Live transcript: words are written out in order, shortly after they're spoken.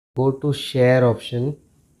go to share option.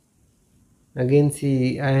 Again,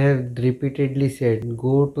 see, I have repeatedly said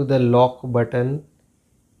go to the lock button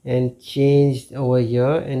and change over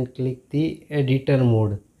here and click the editor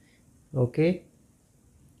mode. Okay,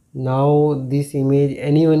 now this image,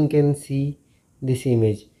 anyone can see this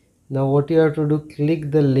image. Now what you have to do,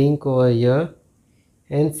 click the link over here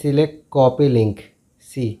and select copy link.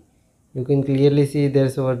 See, you can clearly see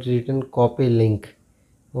there's what written copy link.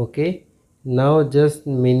 Okay, now just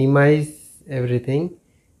minimize everything,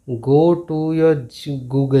 go to your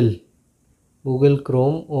Google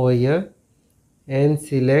Chrome over here and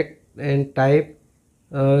select and type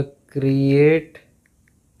create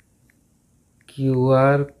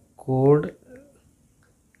QR code,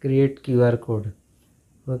 create QR code.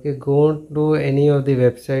 Okay, go to any of the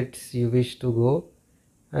websites you wish to go.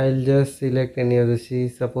 I'll just select any of the, see,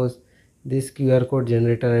 suppose this QR code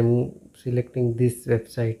generator, I'm selecting this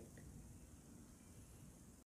website.